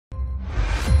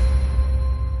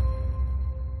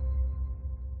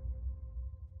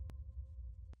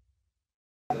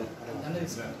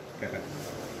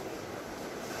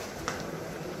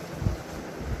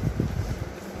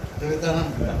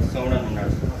Sound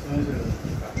ఉన్నాడు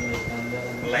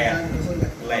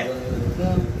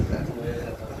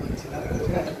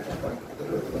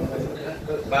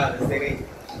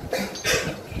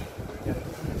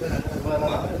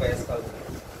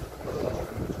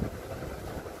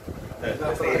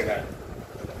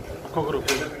ఒక్కొక్కరు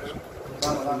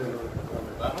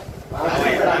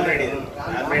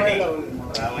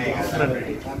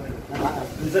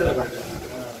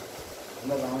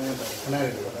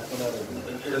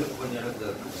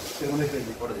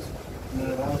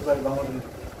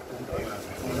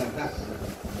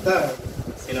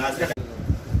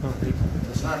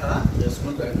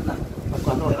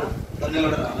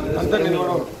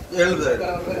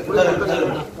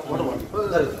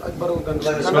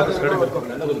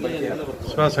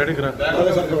సైడ్కి రా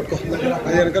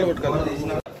వెనకాల పట్టుకోవాలి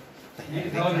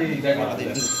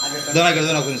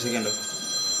కొంచెం సెకండ్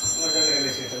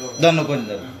దాన్ని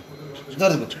కొంచెం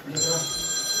జరుగుచ్చు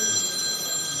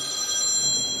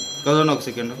కదన్నా ఒక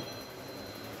సెకండ్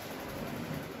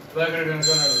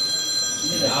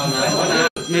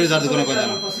మీరు సర్దుకునే కొంచెం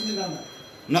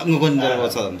ఇంకొంచెం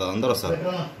వస్తుంది అంత అందరూ వస్తారు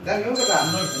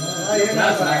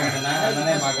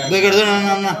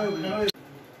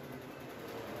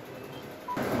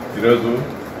ఈరోజు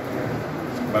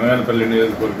బనగానపల్లి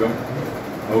నియోజకవర్గం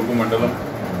అవుకు మండలం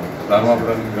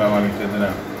రామాపురం గ్రామానికి చెందిన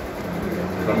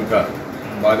ప్రముఖ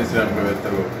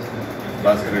పారిశ్రామికవేత్తలు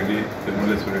భాస్కర్ రెడ్డి,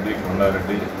 తిరుమలేశ్వర రెడ్డి,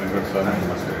 కొండారెడ్డి, వెంకటస్వామి,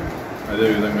 భాస్కర్ రెడ్డి,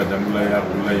 అదేవిధంగా జంబులయ్య,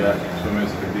 పుల్లయ్య,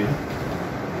 సోమేశ్ రెడ్డి,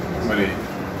 మరి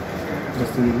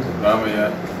రామయ్య,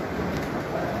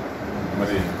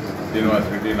 మరి శ్రీనివాస్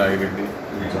రెడ్డి, నాగిరెడ్డి,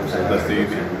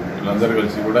 దస్తగిరి వీళ్ళందరూ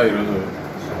కలిసి కూడా ఈరోజు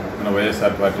మన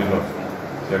వైఎస్ఆర్ పార్టీలో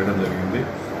చేరడం జరిగింది.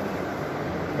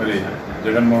 మరి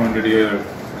జగన్మోహన్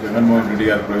రెడ్డి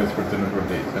గారు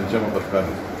ప్రవేశపెడుతున్నటువంటి సంక్షేమ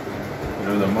పథకాలు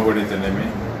ఈరోజు అమ్మఒడి అయితేనేమి,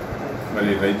 మరి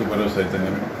రైతు భరోసా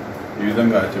అయితేనేమి, ఈ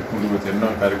విధంగా చెప్పుకుంటూ పోతే ఎన్నో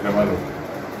కార్యక్రమాలు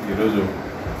ఈరోజు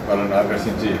వాళ్ళని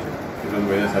ఆకర్షించి ఈరోజు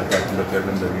వైఎస్ఆర్ పార్టీలో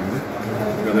చేరడం జరిగింది.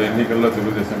 గత ఎన్నికల్లో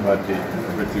తెలుగుదేశం పార్టీ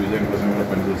అభ్యర్థి విజయం కోసం కూడా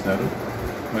పనిచేసినారు.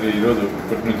 మరి ఈరోజు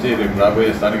ఇప్పటి నుంచి రేపు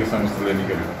రాబోయే స్థానిక సంస్థల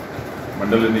ఎన్నికలు,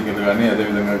 మండల ఎన్నికలు కానీ,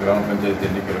 అదేవిధంగా గ్రామ పంచాయతీ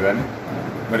ఎన్నికలు కానీ,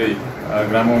 మరి ఆ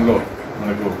గ్రామంలో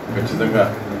మనకు ఖచ్చితంగా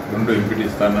 2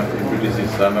 ఎంపీటీసీ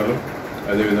స్థానాలు,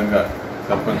 అదేవిధంగా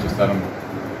సర్పంచ్ స్థానం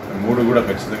 3 కూడా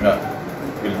ఖచ్చితంగా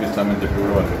గెలిపిస్తామని చెప్పి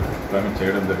కూడా వాళ్ళు ప్రామిస్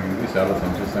చేయడం జరిగింది. చాలా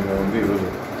సంతోషంగా ఉంది. ఈరోజు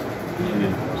ఈ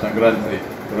సంక్రాంతి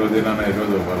పర్వదినాన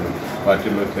ఈరోజు వాళ్ళు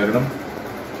పార్టీలో చేరడం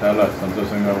చాలా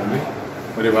సంతోషంగా ఉంది.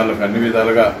 మరి వాళ్ళకు అన్ని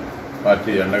విధాలుగా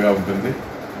పార్టీ అండగా ఉంటుంది.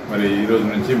 మరి ఈరోజు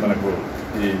నుంచి మనకు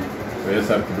ఈ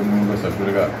వైఎస్ఆర్ కుటుంబంలో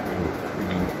సభ్యులుగా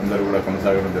అందరూ కూడా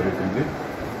కొనసాగడం జరుగుతుంది.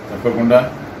 తప్పకుండా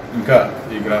ఇంకా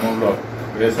ఈ గ్రామంలో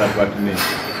వైఎస్ఆర్ పార్టీని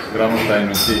గ్రామ స్థాయి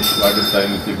నుంచి, వార్డు స్థాయి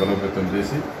నుంచి బలోపేతం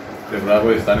చేసి రేపు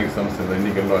రాబోయే స్థానిక సంస్థల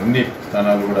ఎన్నికల్లో అన్ని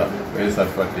స్థానాలు కూడా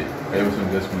వైఎస్ఆర్ పార్టీ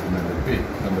కైవసం చేసుకుంటుందని చెప్పి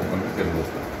సందర్భంగా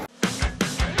తెలియజేస్తాను.